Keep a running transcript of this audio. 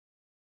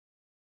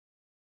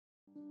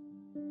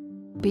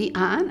Be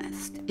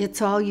honest.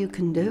 It's all you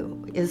can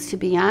do, is to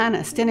be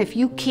honest. And if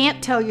you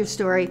can't tell your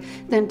story,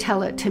 then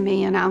tell it to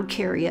me and I'll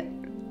carry it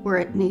where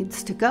it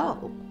needs to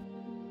go.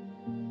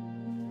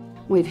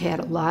 We've had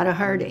a lot of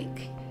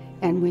heartache,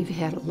 and we've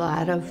had a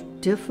lot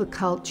of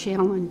difficult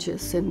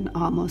challenges in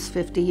almost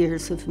 50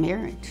 years of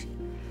marriage.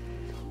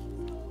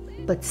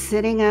 But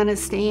sitting on a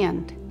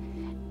stand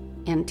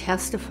and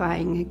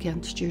testifying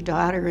against your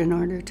daughter in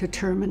order to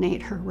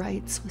terminate her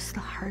rights was the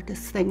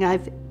hardest thing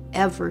I've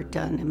ever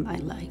done in my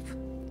life.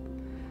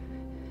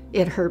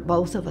 It hurt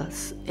both of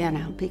us,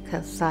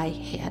 because I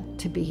had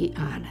to be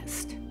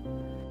honest.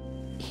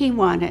 He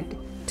wanted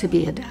to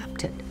be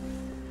adopted.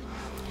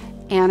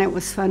 And it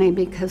was funny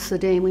because the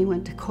day we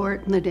went to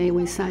court and the day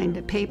we signed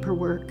the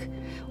paperwork,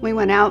 we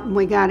went out and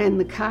we got in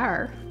the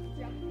car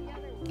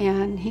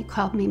and he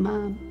called me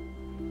Mom.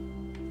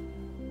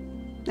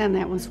 And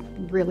that was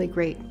really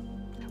great.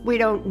 We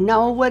don't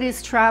know what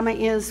his trauma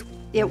is.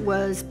 It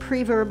was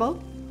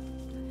pre-verbal.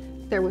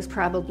 There was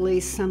probably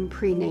some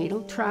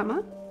prenatal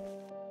trauma.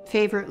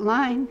 Favorite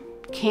line,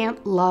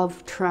 can't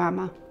love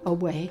trauma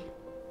away.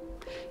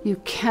 You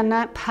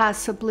cannot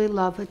possibly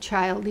love a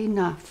child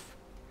enough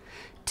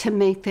to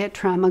make that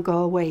trauma go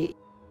away.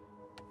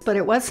 But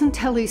it wasn't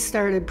until he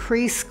started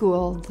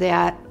preschool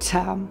that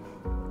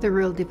the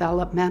real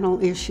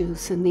developmental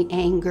issues and the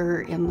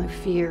anger and the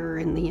fear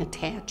and the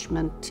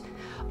attachment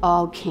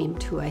all came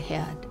to a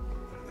head.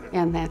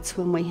 And that's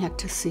when we had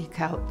to seek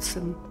out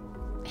some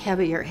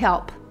heavier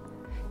help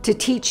to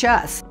teach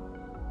us.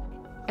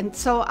 And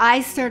so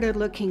I started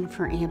looking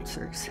for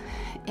answers.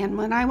 And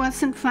when I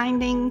wasn't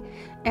finding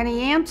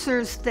any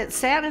answers that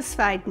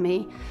satisfied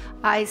me,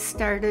 I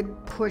started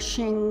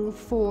pushing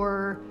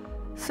for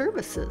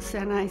services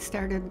and I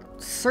started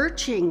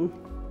searching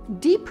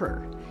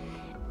deeper.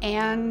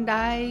 And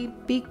I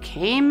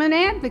became an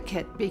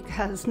advocate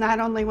because not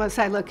only was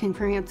I looking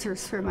for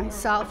answers for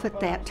myself at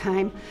that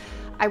time,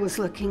 I was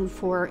looking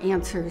for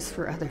answers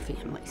for other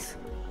families.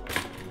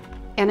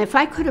 And if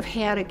I could have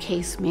had a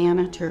case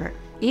manager,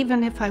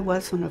 even if I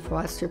wasn't a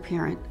foster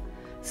parent,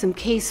 some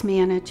case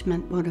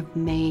management would have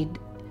made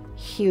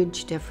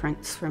huge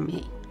difference for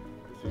me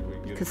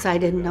because I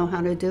didn't know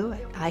how to do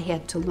it. I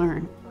had to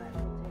learn.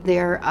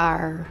 There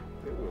are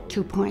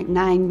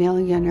 2.9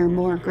 million or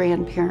more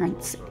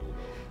grandparents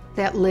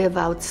that live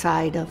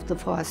outside of the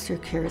foster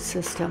care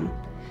system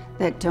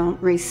that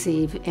don't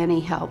receive any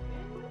help.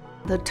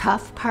 The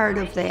tough part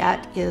of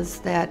that is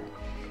that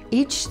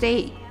each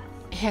state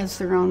has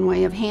their own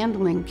way of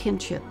handling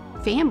kinship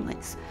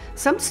families.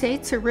 Some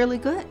states are really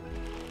good.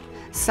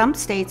 Some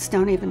states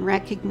don't even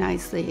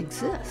recognize they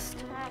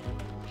exist.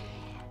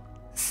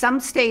 Some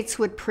states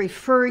would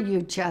prefer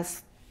you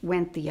just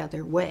went the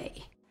other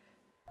way.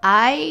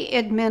 I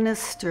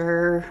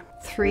administer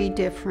 3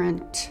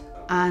 different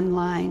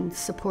online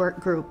support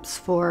groups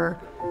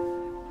for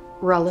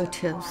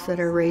relatives that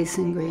are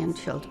raising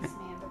grandchildren.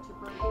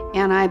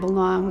 And I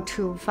belong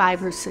to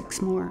 5 or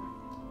 6 more.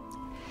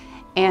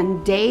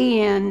 And day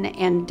in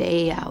and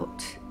day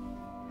out,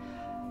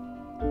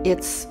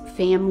 it's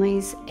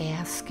families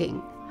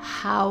asking,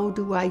 how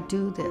do I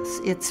do this?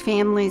 It's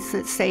families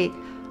that say,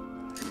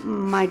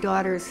 my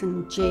daughter's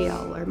in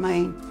jail or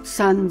my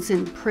son's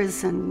in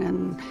prison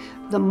and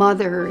the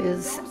mother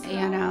is,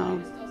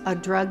 a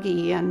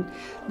druggie and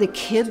the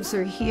kids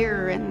are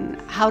here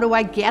and how do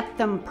I get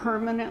them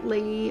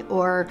permanently,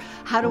 or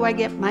how do I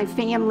get my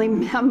family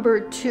member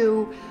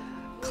to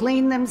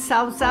clean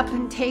themselves up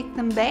and take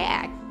them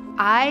back?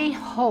 I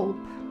hope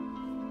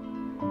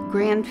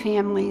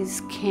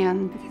grandfamilies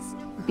can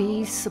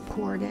be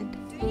supported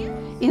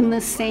in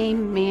the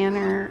same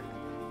manner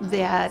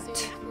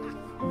that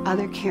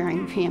other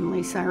caring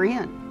families are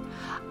in.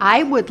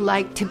 I would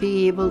like to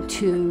be able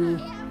to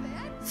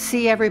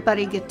see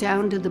everybody get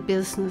down to the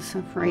business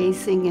of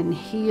raising and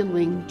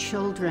healing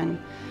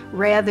children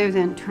rather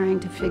than trying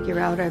to figure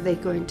out, are they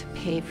going to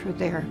pay for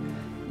their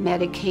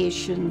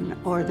medication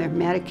or their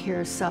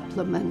Medicare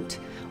supplement?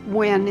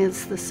 When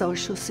is the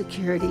Social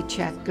Security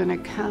check going to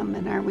come,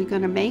 and are we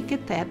going to make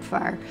it that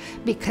far?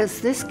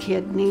 Because this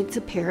kid needs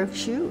a pair of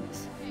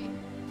shoes.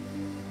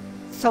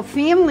 So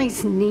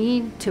families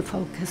need to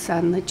focus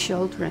on the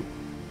children.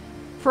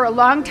 For a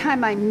long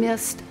time I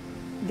missed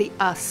the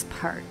us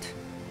part.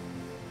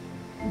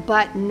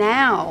 But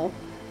now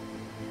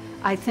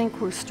I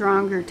think we're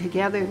stronger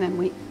together than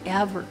we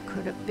ever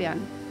could have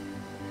been.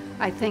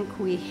 I think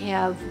we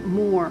have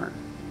more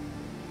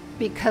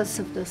because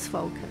of this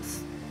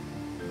focus.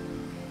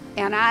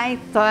 And I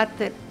thought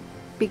that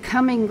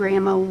becoming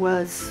grandma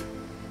was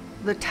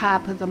the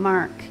top of the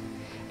mark.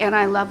 And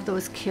I love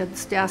those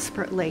kids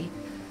desperately.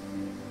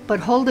 But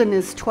Holden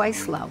is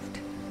twice loved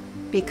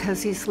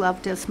because he's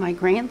loved as my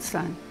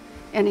grandson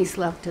and he's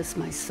loved as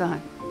my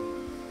son.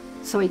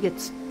 So he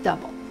gets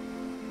double.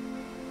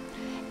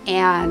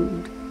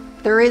 And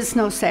there is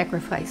no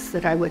sacrifice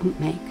that I wouldn't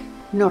make,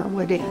 nor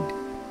would Ed.